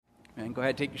And go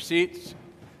ahead, take your seats.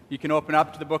 You can open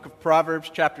up to the book of Proverbs,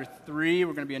 chapter 3.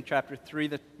 We're going to be in chapter 3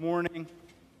 this morning.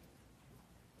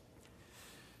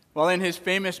 Well, in his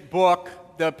famous book,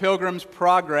 The Pilgrim's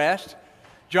Progress,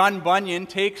 John Bunyan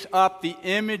takes up the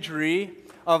imagery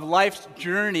of life's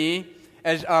journey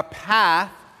as a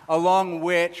path along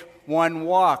which one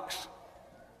walks.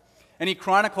 And he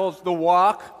chronicles the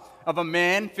walk of a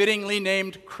man fittingly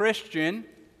named Christian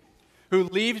who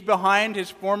leaves behind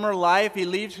his former life, he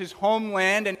leaves his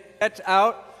homeland and sets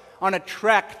out on a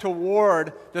trek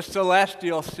toward the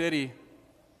celestial city.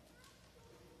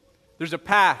 There's a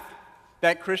path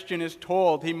that Christian is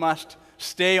told he must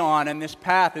stay on, and this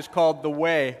path is called the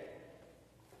way.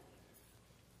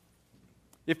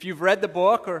 If you've read the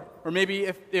book, or maybe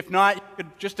if not, you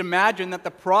could just imagine that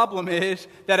the problem is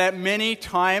that at many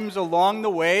times along the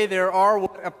way there are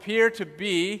what appear to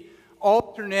be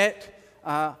alternate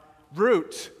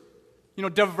routes,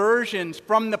 diversions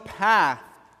from the path.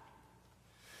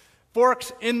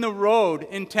 Forks in the road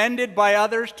intended by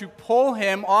others to pull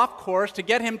him off course, to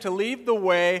get him to leave the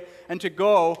way and to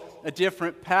go a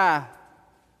different path.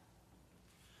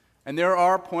 And there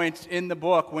are points in the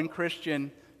book when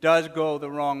Christian does go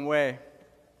the wrong way.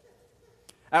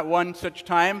 At one such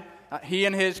time, he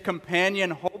and his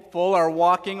companion Hopeful are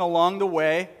walking along the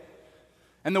way,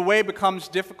 and the way becomes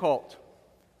difficult.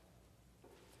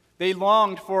 They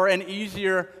longed for an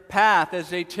easier path as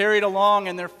they tarried along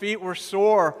and their feet were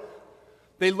sore.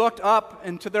 They looked up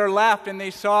and to their left and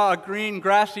they saw a green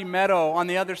grassy meadow on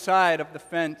the other side of the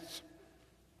fence.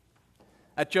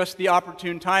 At just the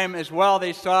opportune time as well,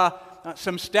 they saw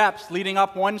some steps leading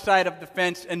up one side of the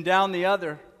fence and down the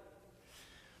other.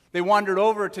 They wandered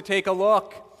over to take a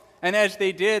look, and as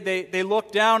they did, they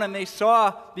looked down and they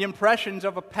saw the impressions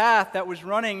of a path that was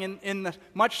running in the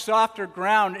much softer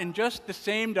ground in just the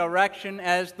same direction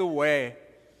as the way.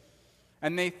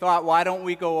 And they thought, why don't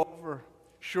we go over?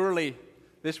 Surely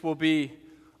this will be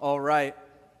all right.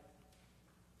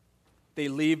 They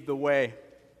leave the way.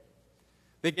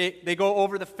 They go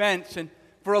over the fence, and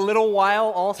for a little while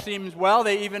all seems well.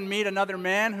 They even meet another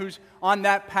man who's on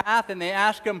that path, and they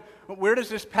ask him, where does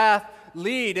this path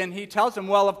lead? And he tells them,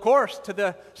 well, of course, to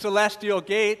the celestial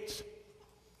gates.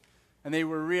 And they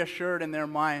were reassured in their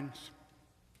minds,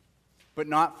 but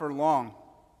not for long.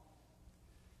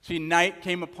 See, night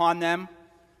came upon them.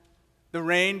 The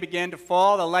rain began to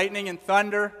fall, the lightning and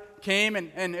thunder came,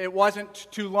 and it wasn't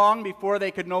too long before they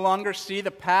could no longer see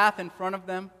the path in front of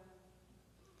them.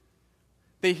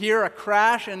 They hear a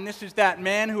crash, and this is that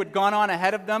man who had gone on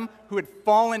ahead of them, who had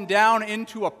fallen down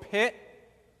into a pit.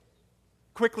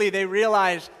 Quickly they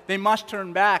realize they must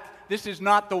turn back. This is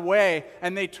not the way.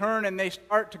 And they turn and they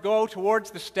start to go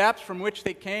towards the steps from which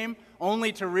they came,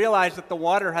 only to realize that the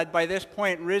water had by this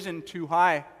point risen too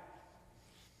high.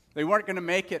 They weren't going to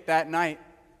make it that night.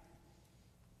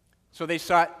 So they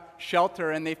sought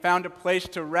shelter and they found a place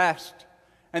to rest.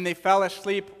 And they fell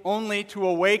asleep only to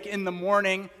awake in the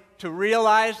morning to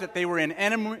realize that they were in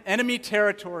enemy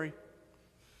territory.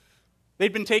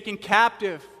 They'd been taken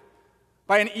captive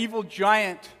by an evil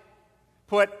giant,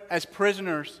 put as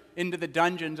prisoners into the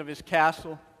dungeons of his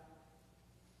castle.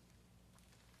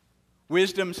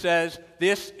 Wisdom says,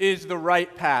 this is the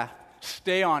right path.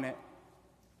 Stay on it.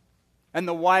 And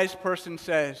the wise person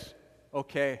says,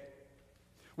 okay.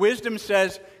 Wisdom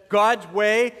says, God's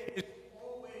way is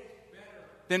always better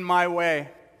than my way.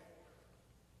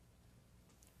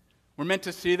 We're meant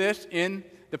to see this in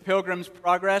the Pilgrim's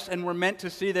Progress, and we're meant to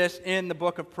see this in the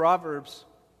book of Proverbs.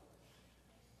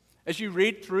 As you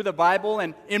read through the Bible,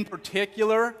 and in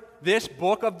particular, this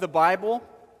book of the Bible,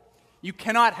 you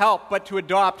cannot help but to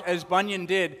adopt, as Bunyan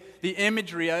did, the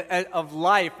imagery of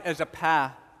life as a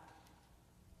path.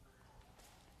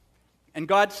 And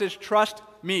God says, trust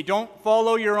me. Don't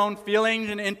follow your own feelings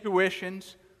and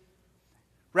intuitions.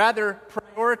 Rather,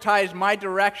 prioritize my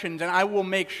directions, and I will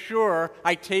make sure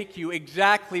I take you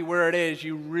exactly where it is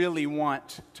you really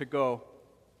want to go.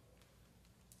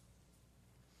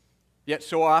 Yet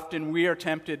so often we are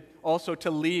tempted also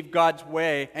to leave God's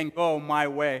way and go my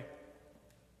way.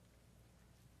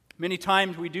 Many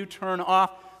times we do turn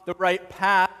off the right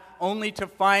path only to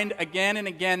find again and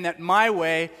again that my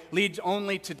way leads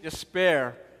only to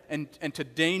despair and to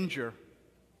danger.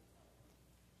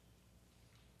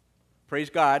 Praise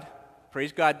God.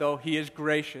 Praise God, though, He is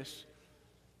gracious.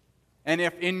 And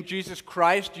if in Jesus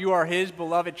Christ you are His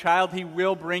beloved child, He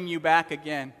will bring you back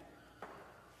again.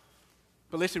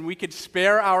 But listen, we could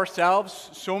spare ourselves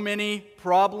so many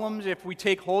problems if we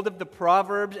take hold of the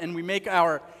Proverbs and we make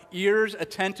our ears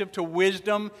attentive to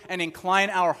wisdom and incline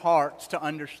our hearts to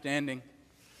understanding.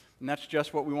 And that's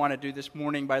just what we want to do this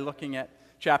morning by looking at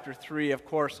chapter 3, of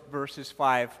course, verses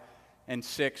 5 and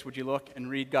 6. Would you look and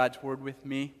read God's word with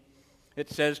me?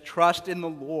 It says, "Trust in the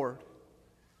Lord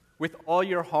with all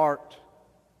your heart,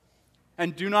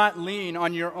 and do not lean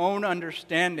on your own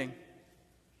understanding.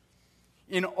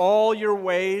 In all your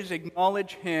ways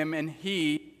acknowledge Him, and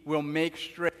He will make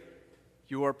straight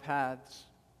your paths."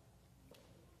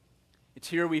 It's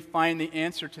here we find the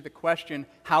answer to the question,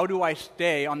 how do I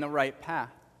stay on the right path?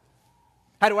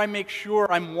 How do I make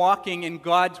sure I'm walking in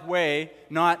God's way,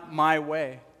 not my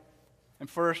way? And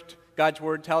first, God's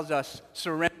word tells us,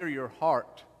 surrender your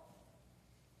heart.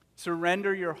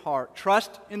 Surrender your heart.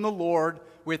 Trust in the Lord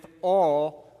with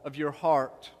all of your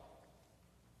heart.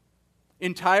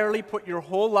 Entirely put your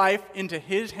whole life into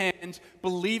His hands,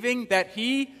 believing that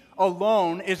He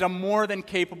alone is a more than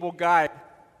capable guide.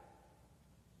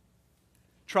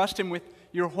 Trust Him with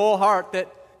your whole heart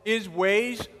that His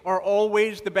ways are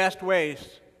always the best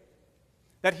ways.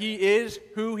 That He is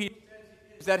who He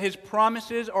is, that His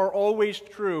promises are always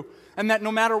true, and that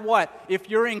no matter what, if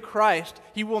you're in Christ,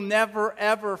 He will never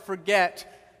ever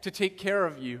forget to take care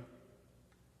of you.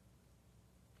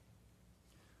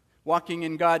 Walking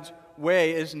in God's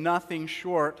way is nothing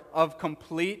short of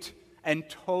complete and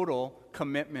total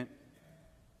commitment.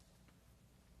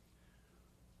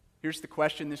 Here's the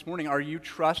question this morning. Are you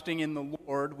trusting in the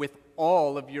Lord with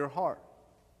all of your heart?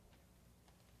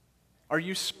 Are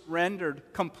you surrendered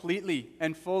completely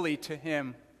and fully to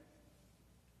Him?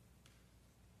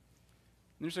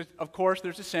 Of course,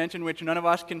 there's a sense in which none of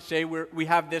us can say we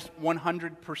have this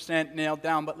 100% nailed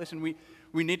down. But listen, we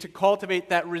need to cultivate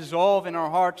that resolve in our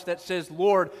hearts that says,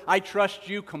 Lord, I trust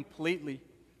You completely.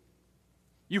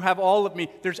 You have all of me.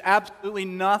 There's absolutely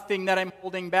nothing that I'm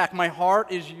holding back. My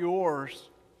heart is Yours.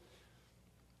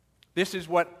 This is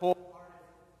what wholehearted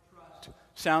trust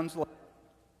sounds like.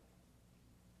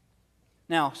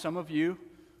 Now, some of you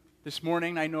this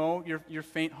morning, I know you're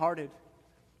faint-hearted.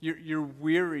 You're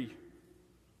weary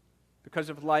because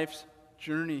of life's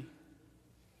journey.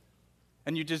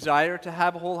 And you desire to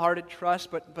have wholehearted trust,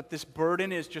 but this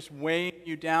burden is just weighing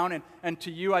you down. And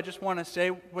to you, I just want to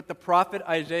say what the prophet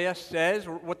Isaiah says,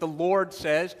 or what the Lord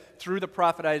says through the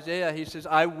prophet Isaiah. He says,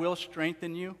 I will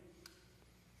strengthen you.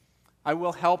 I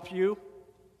will help you.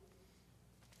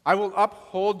 I will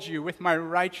uphold you with my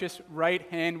righteous right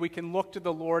hand. We can look to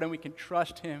the Lord and we can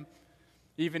trust Him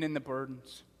even in the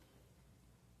burdens.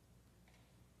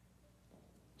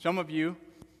 Some of you,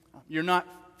 you're not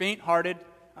faint-hearted,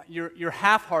 you're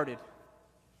half-hearted.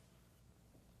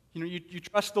 You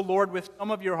trust the Lord with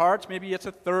some of your hearts. Maybe it's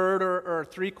a third or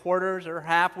three-quarters or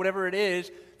half, whatever it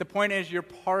is. The point is you're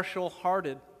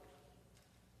partial-hearted.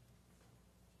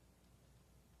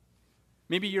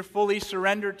 Maybe you're fully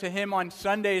surrendered to Him on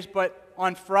Sundays, but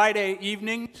on Friday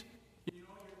evenings, your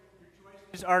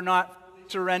choices are not fully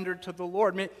surrendered to the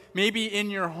Lord. Maybe in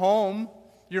your home,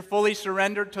 you're fully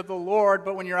surrendered to the Lord,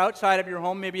 but when you're outside of your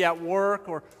home, maybe at work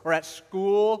or at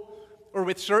school or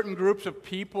with certain groups of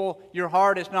people, your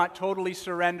heart is not totally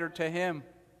surrendered to Him.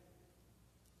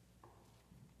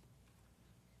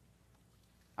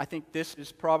 I think this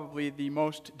is probably the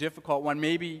most difficult one.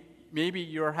 Maybe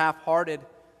you're half-hearted.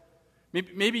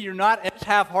 Maybe you're not as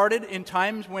half-hearted in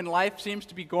times when life seems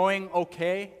to be going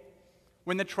okay,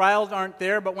 when the trials aren't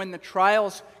there, but when the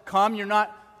trials come, you're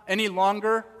not any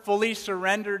longer fully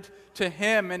surrendered to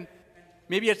Him. And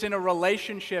maybe it's in a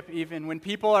relationship even, when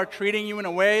people are treating you in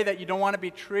a way that you don't want to be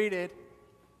treated,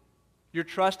 your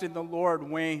trust in the Lord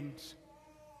wanes.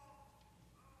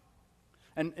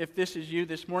 And if this is you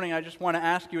this morning, I just want to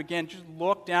ask you again, just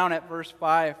look down at verse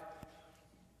 5.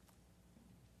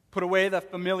 Put away the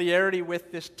familiarity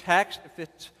with this text,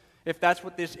 if that's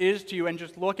what this is to you, and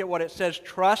just look at what it says.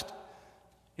 Trust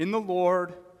in the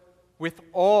Lord with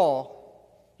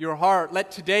all your heart. Let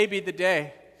today be the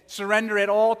day. Surrender it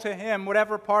all to Him,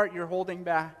 whatever part you're holding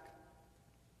back.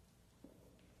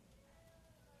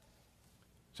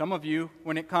 Some of you,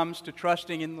 when it comes to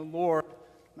trusting in the Lord,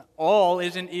 all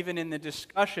isn't even in the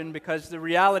discussion, because the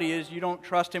reality is you don't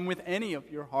trust Him with any of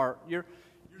your heart. You're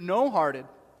no-hearted.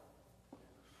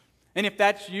 And if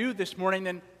that's you this morning,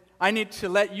 then I need to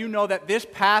let you know that this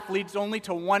path leads only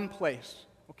to one place,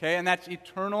 okay? And that's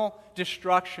eternal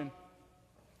destruction.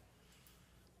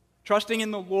 Trusting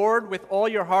in the Lord with all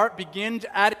your heart begins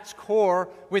at its core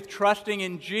with trusting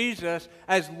in Jesus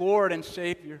as Lord and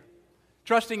Savior.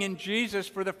 Trusting in Jesus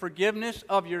for the forgiveness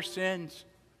of your sins.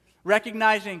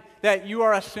 Recognizing that you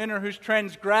are a sinner who's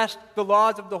transgressed the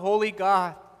laws of the holy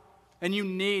God, and you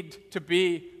need to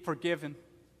be forgiven.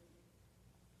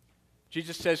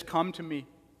 Jesus says, come to me,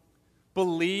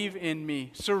 believe in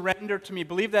me, surrender to me,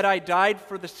 believe that I died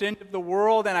for the sins of the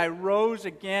world and I rose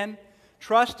again.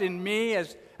 Trust in me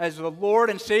as the Lord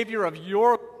and Savior of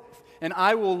your life, and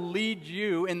I will lead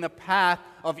you in the path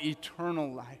of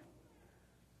eternal life.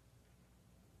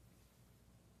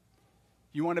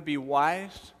 You want to be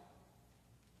wise?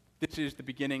 This is the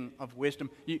beginning of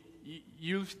wisdom.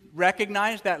 You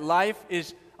recognize that life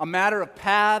is a matter of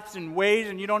paths and ways,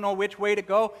 and you don't know which way to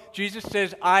go. Jesus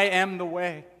says, I am the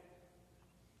way.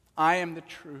 I am the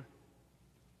truth.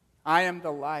 I am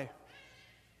the life.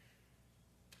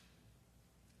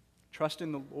 Trust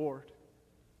in the Lord.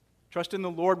 Trust in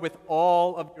the Lord with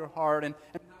all of your heart. And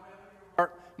however your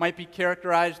heart might be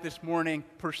characterized this morning,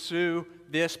 pursue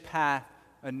this path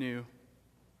anew.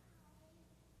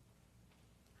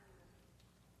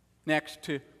 Next,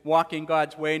 to walking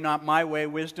God's way, not my way,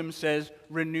 wisdom says,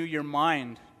 renew your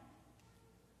mind.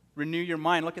 Renew your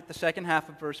mind. Look at the second half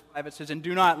of verse 5. It says, and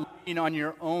do not lean on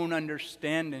your own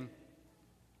understanding.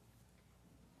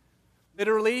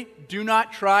 Literally, do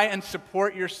not try and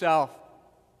support yourself.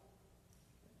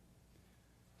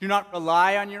 Do not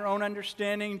rely on your own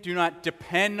understanding. Do not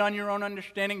depend on your own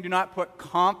understanding. Do not put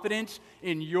confidence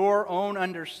in your own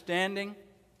understanding.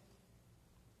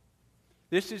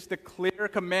 This is the clear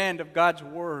command of God's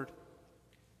Word.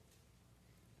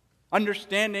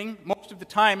 Understanding, most of the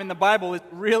time in the Bible, is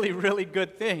a really, really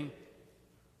good thing.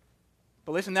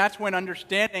 But listen, that's when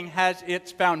understanding has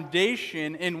its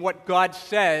foundation in what God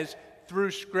says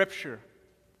through Scripture.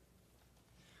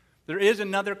 There is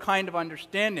another kind of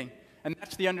understanding, and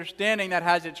that's the understanding that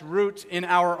has its roots in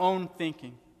our own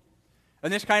thinking.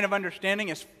 And this kind of understanding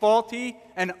is faulty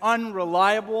and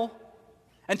unreliable.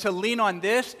 And to lean on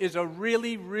this is a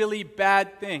really, really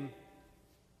bad thing.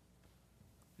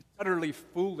 It's utterly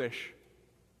foolish.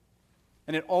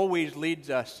 And it always leads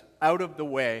us out of the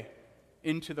way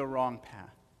into the wrong path.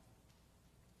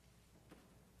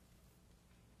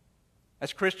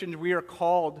 As Christians, we are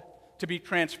called to be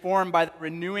transformed by the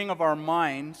renewing of our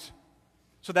minds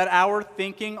so that our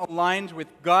thinking aligns with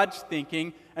God's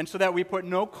thinking and so that we put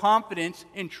no confidence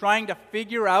in trying to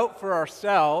figure out for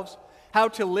ourselves how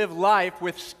to live life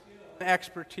with skill and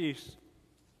expertise.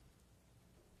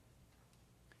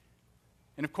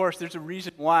 And of course, there's a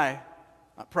reason why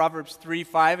Proverbs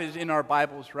 3:5 is in our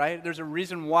Bibles, right? There's a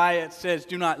reason why it says,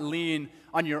 do not lean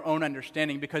on your own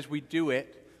understanding, because we do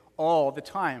it all the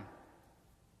time.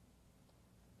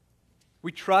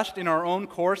 We trust in our own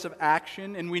course of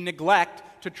action, and we neglect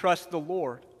to trust the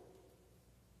Lord.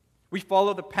 We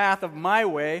follow the path of my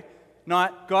way,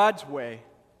 not God's way.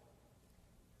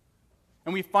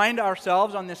 And we find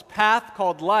ourselves on this path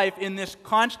called life in this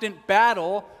constant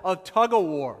battle of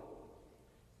tug-of-war.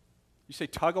 You say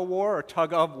tug-of-war or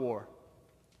tug-of-war?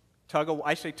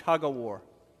 I say tug-of-war.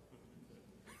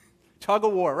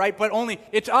 Tug-of-war, right? But only,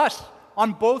 it's us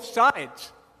on both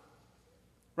sides.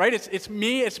 Right? It's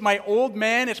me, it's my old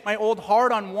man, it's my old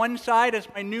heart on one side, it's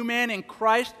my new man in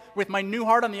Christ with my new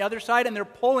heart on the other side, and they're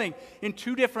pulling in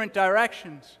two different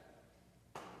directions.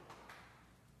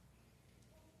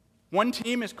 One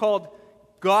team is called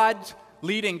God's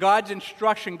leading, God's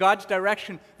instruction, God's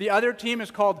direction. The other team is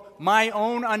called my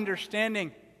own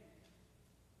understanding.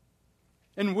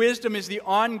 And wisdom is the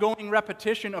ongoing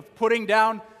repetition of putting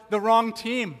down the wrong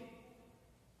team.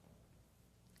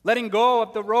 Letting go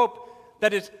of the rope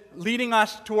that is leading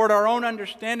us toward our own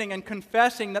understanding and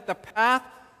confessing that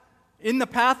in the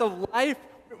path of life,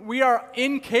 we are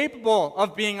incapable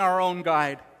of being our own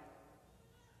guide.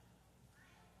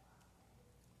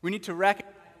 We need to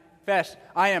recognize and confess,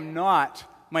 I am not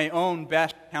my own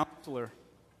best counselor.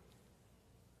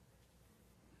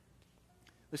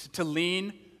 Listen, to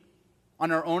lean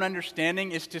on our own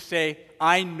understanding is to say,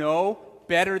 I know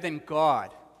better than God.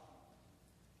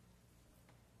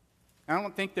 I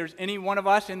don't think there's any one of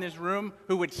us in this room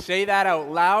who would say that out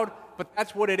loud, but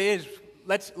that's what it is.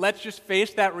 Let's just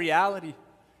face that reality.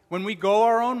 When we go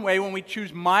our own way, when we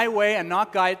choose my way and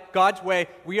not God's way,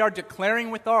 we are declaring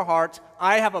with our hearts,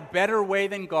 I have a better way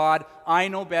than God. I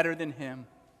know better than Him.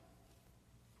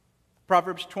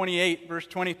 Proverbs 28, verse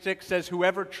 26 says,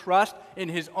 whoever trusts in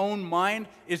his own mind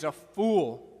is a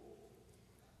fool.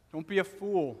 Don't be a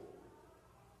fool.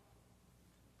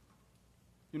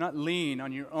 Do not lean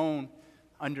on your own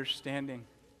understanding.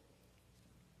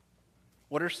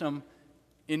 What are some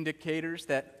indicators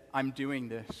that I'm doing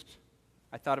this?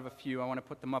 I thought of a few. I want to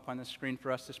put them up on the screen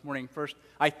for us this morning. First,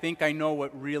 I think I know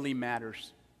what really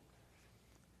matters.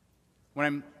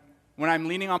 When I'm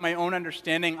leaning on my own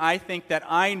understanding, I think that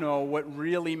I know what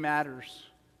really matters.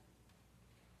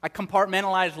 I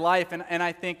compartmentalize life, and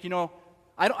I think,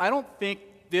 I don't think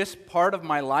this part of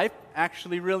my life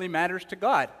actually really matters to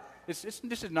God. This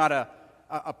is not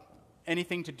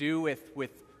anything to do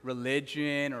with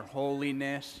religion or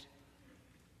holiness.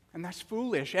 And that's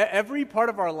foolish. Every part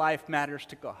of our life matters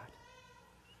to God.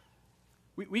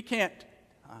 We can't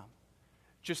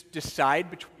just decide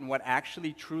between what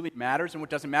actually truly matters and what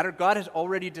doesn't matter. God has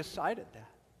already decided that.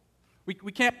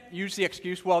 We can't use the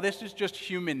excuse, well, this is just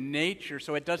human nature,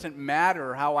 so it doesn't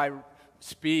matter how I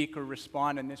speak or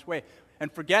respond in this way.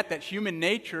 And forget that human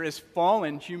nature is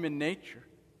fallen human nature.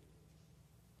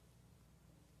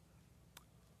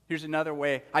 Here's another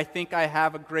way. I think I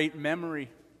have a great memory.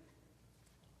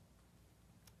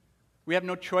 We have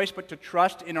no choice but to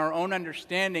trust in our own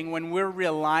understanding when we're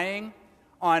relying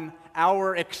on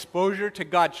our exposure to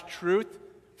God's truth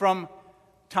from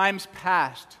times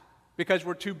past, because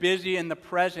we're too busy in the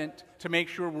present to make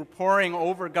sure we're poring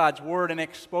over God's Word and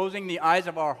exposing the eyes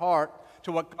of our heart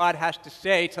to what God has to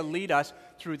say to lead us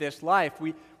through this life.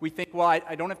 We think, well,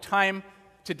 I don't have time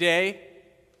today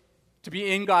to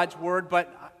be in God's Word,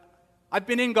 but I've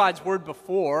been in God's Word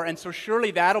before, and so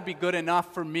surely that'll be good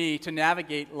enough for me to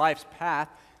navigate life's path.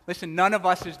 Listen, none of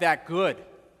us is that good.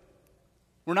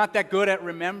 We're not that good at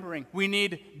remembering. We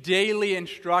need daily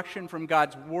instruction from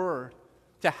God's Word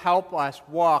to help us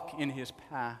walk in His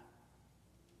path.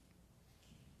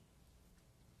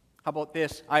 How about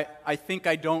this? I think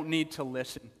I don't need to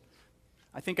listen.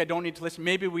 I think I don't need to listen.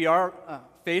 Maybe we are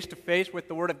face to face with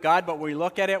the Word of God, but we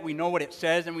look at it, we know what it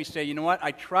says, and we say, you know what?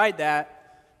 I tried that,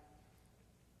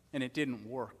 and it didn't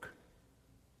work.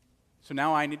 So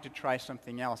now I need to try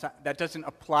something else. That doesn't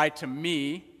apply to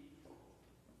me.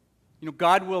 You know,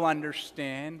 God will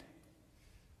understand.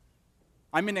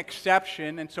 I'm an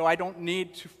exception, and so I don't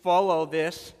need to follow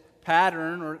this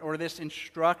pattern or this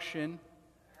instruction.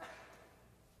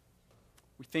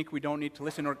 We think we don't need to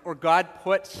listen. Or God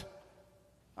puts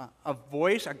a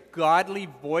voice, a godly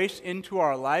voice into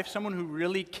our life, someone who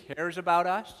really cares about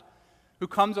us, who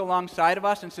comes alongside of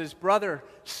us and says, brother,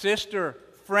 sister,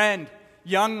 friend,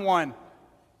 young one,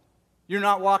 you're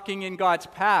not walking in God's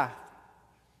path.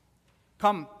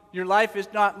 Come, your life is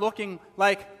not looking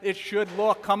like it should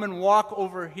look. Come and walk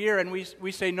over here. And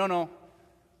we say, no,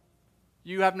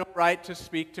 you have no right to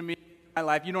speak to me in my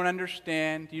life. You don't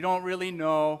understand. You don't really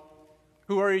know.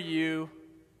 Who are you?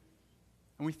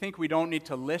 And we think we don't need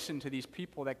to listen to these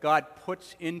people that God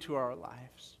puts into our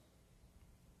lives.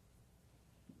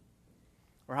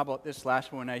 Or how about this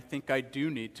last one? I think I do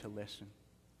need to listen.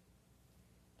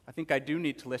 I think I do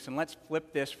need to listen. Let's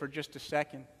flip this for just a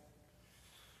second.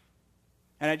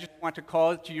 And I just want to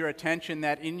call to your attention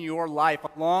that in your life,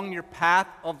 along your path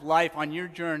of life, on your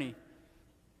journey,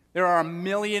 there are a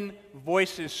million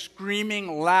voices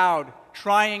screaming loud,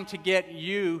 trying to get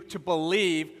you to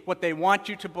believe what they want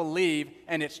you to believe,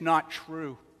 and it's not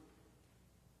true.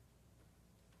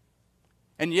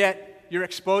 And yet, you're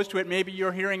exposed to it. Maybe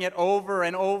you're hearing it over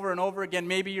and over and over again.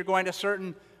 Maybe you're going to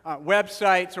certain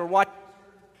websites or watch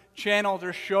channels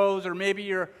or shows, or maybe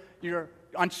you're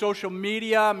on social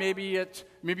media. Maybe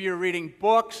you're reading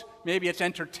books. Maybe it's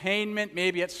entertainment.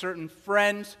 Maybe it's certain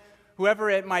friends, whoever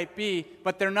it might be.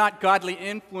 But they're not godly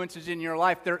influences in your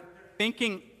life. They're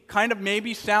thinking kind of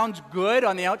maybe sounds good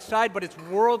on the outside, but it's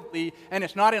worldly and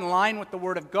it's not in line with the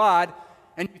Word of God.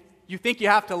 And you think you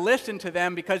have to listen to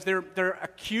them because they're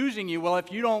accusing you. Well,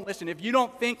 if you don't listen, if you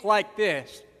don't think like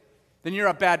this, then you're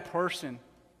a bad person.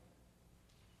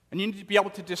 And you need to be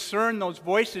able to discern those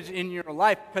voices in your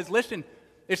life. Because listen,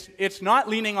 it's not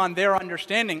leaning on their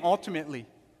understanding ultimately.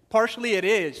 Partially it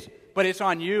is, but it's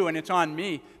on you and it's on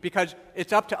me. Because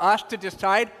it's up to us to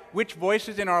decide which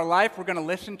voices in our life we're going to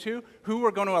listen to, who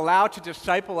we're going to allow to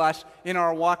disciple us in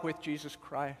our walk with Jesus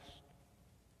Christ.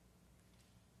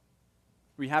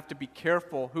 We have to be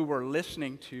careful who we're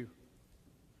listening to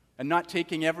and not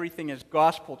taking everything as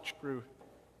gospel truth,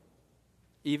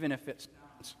 even if it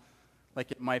sounds like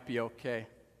it might be okay.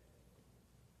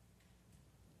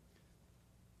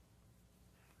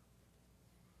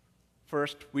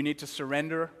 First, we need to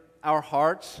surrender our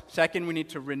hearts. Second, we need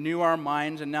to renew our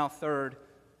minds. And now third,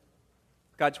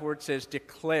 God's Word says,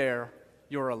 declare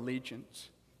your allegiance.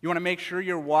 You want to make sure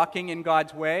you're walking in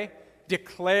God's way?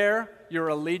 Declare your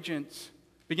allegiance.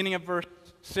 Beginning of verse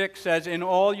 6 says, in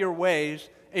all your ways,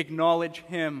 acknowledge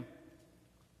Him.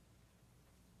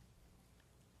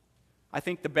 I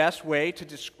think the best way to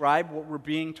describe what we're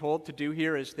being told to do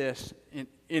here is this.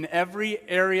 In every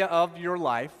area of your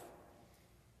life,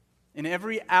 in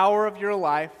every hour of your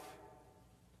life,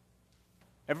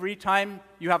 every time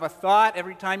you have a thought,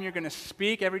 every time you're going to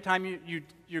speak, every time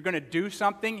you're going to do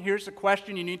something, here's the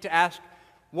question you need to ask.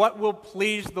 What will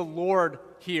please the Lord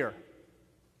here?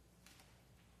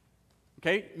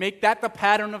 Okay? Make that the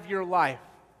pattern of your life.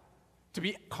 To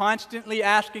be constantly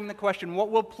asking the question, what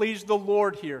will please the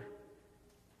Lord here?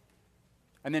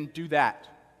 And then do that.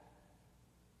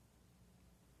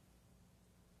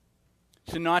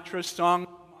 Sinatra's song,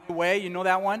 My Way, you know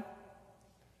that one?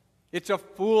 It's a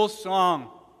fool's song.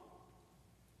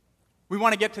 We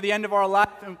want to get to the end of our life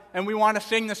and we want to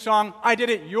sing the song, I did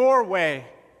it your way.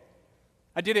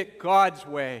 I did it God's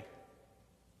way.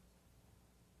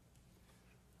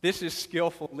 This is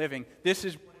skillful living. This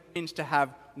is what it means to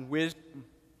have wisdom.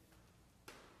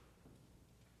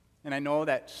 And I know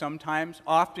that sometimes,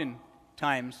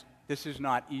 oftentimes, this is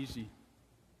not easy.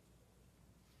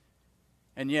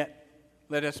 And yet,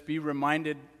 let us be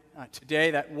reminded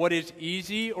today that what is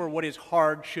easy or what is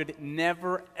hard should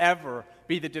never, ever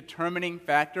be the determining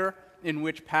factor in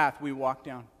which path we walk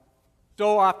down.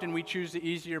 So often we choose the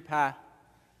easier path.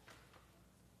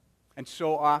 And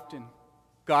so often,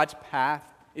 God's path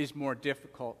is more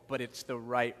difficult, but it's the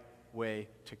right way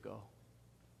to go.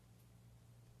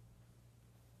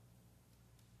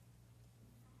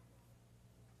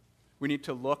 We need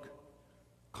to look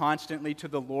constantly to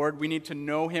the Lord. We need to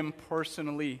know Him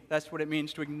personally. That's what it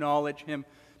means to acknowledge Him,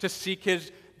 to seek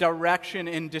His direction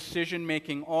in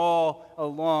decision-making all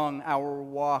along our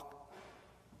walk.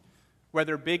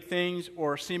 Whether big things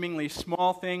or seemingly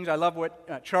small things. I love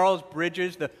what Charles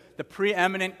Bridges, the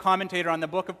preeminent commentator on the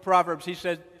book of Proverbs, he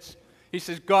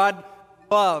says, God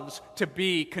loves to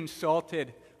be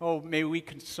consulted. Oh, may we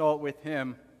consult with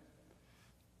Him.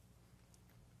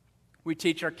 We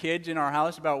teach our kids in our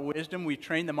house about wisdom. We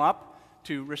train them up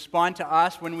to respond to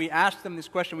us. When we ask them this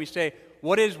question, we say,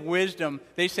 what is wisdom?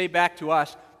 They say back to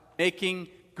us, making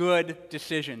good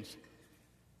decisions.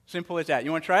 Simple as that.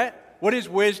 You want to try it? What is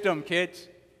wisdom, kids?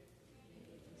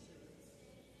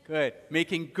 Good.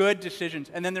 Making good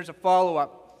decisions. And then there's a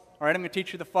follow-up. All right, I'm going to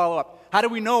teach you the follow-up. How do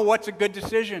we know what's a good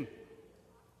decision?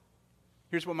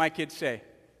 Here's what my kids say.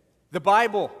 The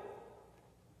Bible.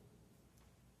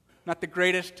 Not the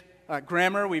greatest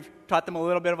grammar. We've taught them a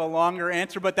little bit of a longer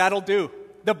answer, but that'll do.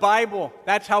 The Bible.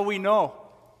 That's how we know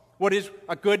what is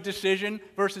a good decision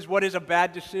versus what is a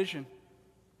bad decision.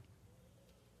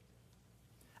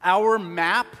 Our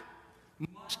map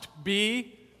must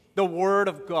be the Word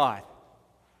of God.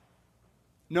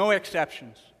 No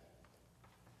exceptions.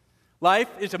 Life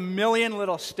is a million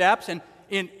little steps, and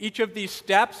in each of these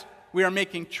steps, we are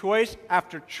making choice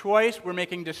after choice. We're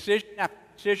making decision after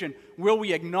decision. Will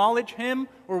we acknowledge Him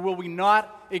or will we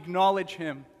not acknowledge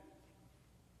Him?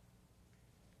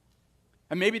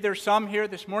 And maybe there's some here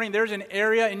this morning, there's an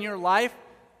area in your life,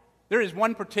 there is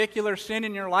one particular sin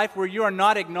in your life where you are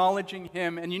not acknowledging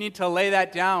Him, and you need to lay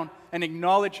that down and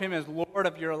acknowledge Him as Lord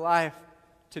of your life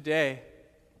today.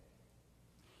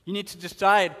 You need to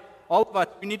decide, all of us,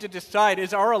 we need to decide,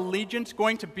 is our allegiance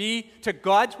going to be to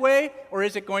God's way or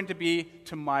is it going to be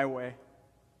to my way?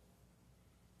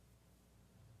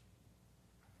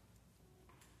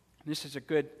 This is a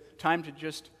good time to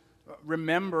just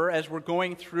remember as we're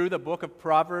going through the book of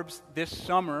Proverbs this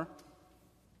summer.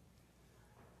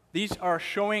 These are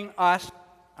showing us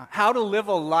how to live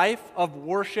a life of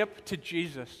worship to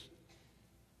Jesus.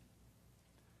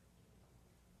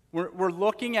 We're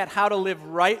looking at how to live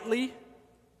rightly,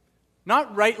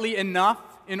 not rightly enough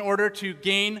in order to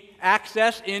gain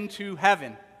access into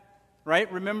heaven,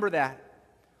 right? Remember that.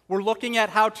 We're looking at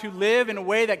how to live in a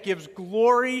way that gives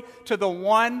glory to the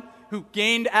one who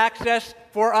gained access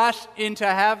for us into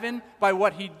heaven by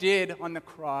what He did on the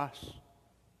cross.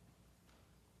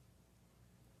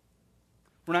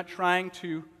 We're not trying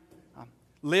to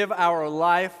live our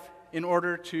life in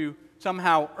order to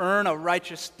somehow earn a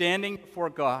righteous standing before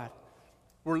God.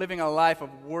 We're living a life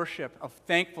of worship, of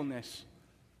thankfulness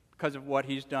because of what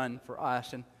He's done for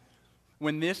us. And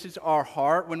when this is our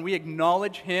heart, when we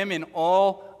acknowledge Him in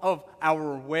all of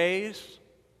our ways,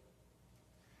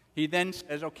 He then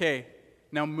says, okay,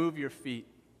 now move your feet.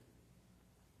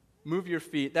 Move your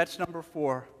feet. That's number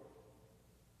 4.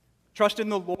 Trust in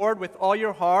the Lord with all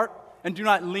your heart and do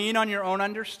not lean on your own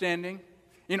understanding.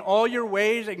 In all your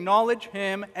ways acknowledge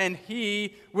Him and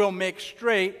He will make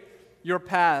straight your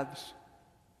paths.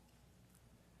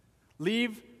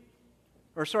 Live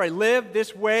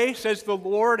this way, says the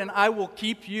Lord, and I will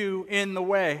keep you in the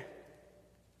way.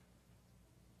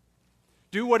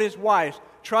 Do what is wise.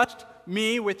 Trust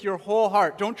me with your whole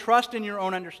heart. Don't trust in your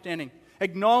own understanding.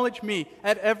 Acknowledge me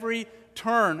at every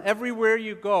turn, everywhere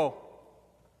you go.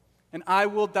 And I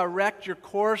will direct your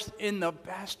course in the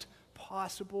best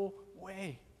possible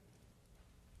way.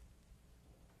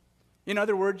 In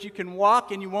other words, you can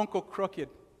walk and you won't go crooked.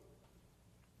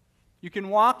 You can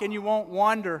walk and you won't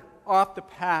wander off the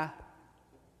path.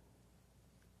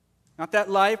 Not that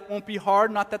life won't be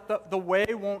hard, not that the way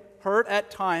won't hurt at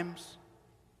times.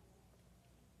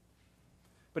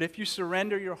 But if you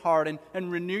surrender your heart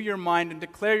and renew your mind and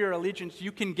declare your allegiance,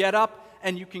 you can get up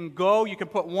and you can go. You can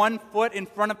put one foot in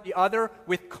front of the other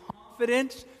with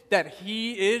confidence that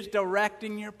He is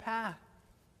directing your path.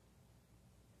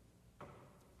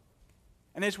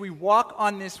 And as we walk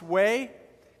on this way,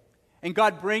 and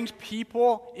God brings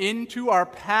people into our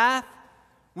path,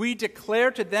 we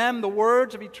declare to them the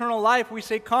words of eternal life. We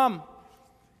say, come,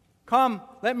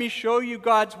 let me show you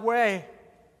God's way.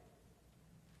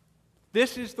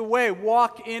 This is the way,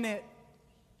 walk in it.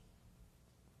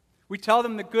 We tell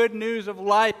them the good news of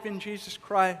life in Jesus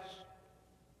Christ.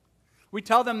 We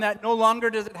tell them that no longer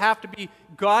does it have to be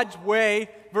God's way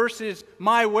versus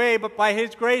my way, but by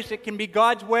His grace it can be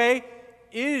God's way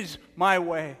is my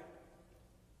way.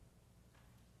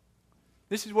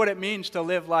 This is what it means to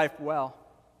live life well.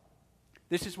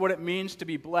 This is what it means to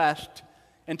be blessed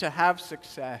and to have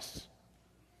success.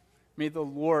 May the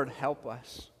Lord help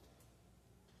us.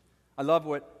 I love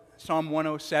what Psalm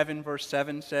 107 verse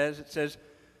 7 says. It says,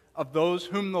 of those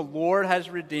whom the Lord has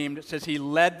redeemed, it says He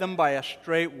led them by a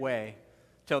straight way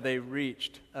till they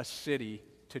reached a city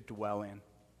to dwell in.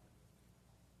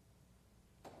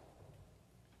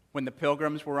 When the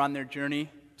pilgrims were on their journey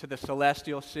to the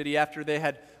celestial city, after they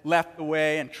had left the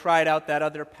way and tried out that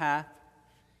other path,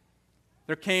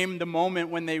 there came the moment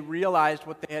when they realized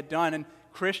what they had done. And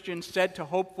Christian said to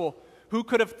Hopeful, who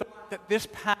could have thought that this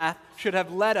path should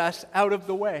have led us out of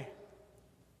the way?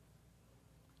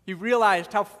 He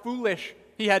realized how foolish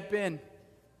he had been.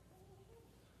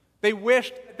 They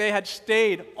wished that they had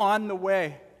stayed on the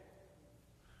way.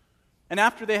 And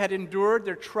after they had endured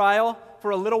their trial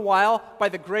for a little while, by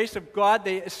the grace of God,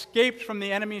 they escaped from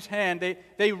the enemy's hand.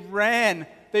 They ran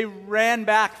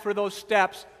back for those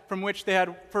steps from which they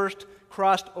had first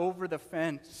crossed over the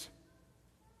fence.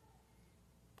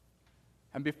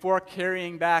 And before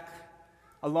carrying back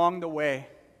along the way,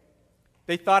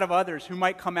 they thought of others who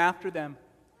might come after them.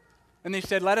 And they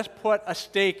said, let us put a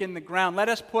stake in the ground. Let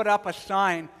us put up a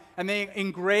sign. And they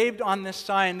engraved on this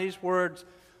sign these words.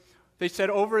 They said,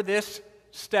 over these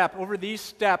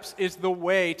steps is the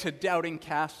way to Doubting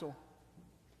Castle,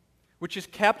 which is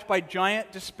kept by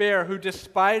giant Despair, who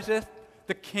despiseth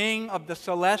the King of the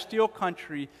celestial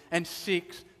country and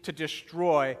seeks to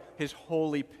destroy his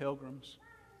holy pilgrims.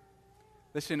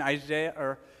 Listen,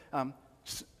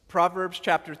 Proverbs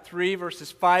chapter 3,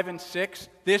 verses 5 and 6.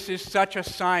 This is such a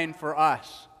sign for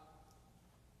us.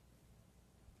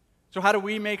 So how do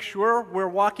we make sure we're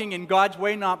walking in God's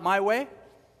way, not my way?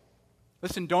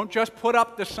 Listen, don't just put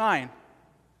up the sign.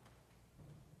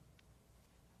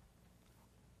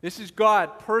 This is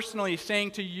God personally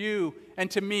saying to you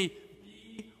and to me,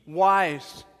 be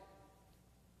wise.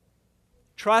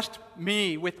 Trust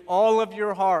me with all of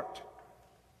your heart.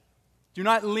 Do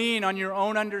not lean on your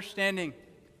own understanding.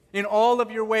 In all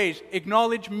of your ways,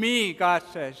 acknowledge me, God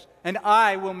says, and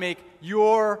I will make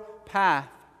your path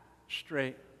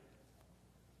straight.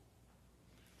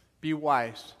 Be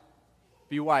wise.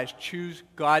 Be wise. Choose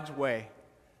God's way,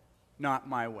 not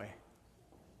my way.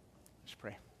 Let's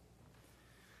pray.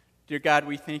 Dear God,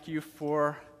 we thank you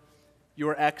for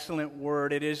your excellent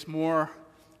word. It is more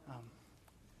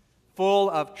full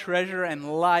of treasure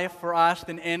and life for us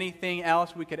than anything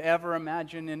else we could ever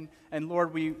imagine. And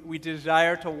Lord, we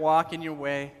desire to walk in your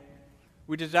way.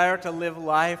 We desire to live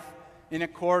life in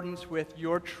accordance with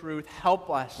your truth. Help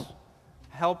us.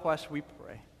 Help us, we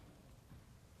pray.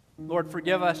 Lord,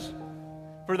 forgive us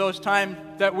for those times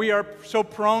that we are so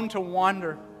prone to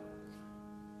wander.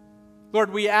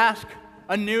 Lord, we ask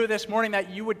anew this morning that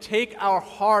you would take our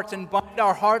hearts and bind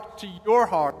our hearts to your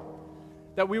heart,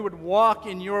 that we would walk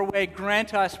in your way.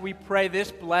 Grant us, we pray,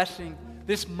 this blessing,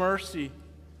 this mercy,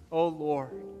 O Lord.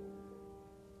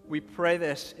 We pray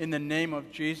this in the name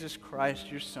of Jesus Christ,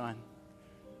 your Son.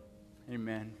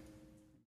 Amen.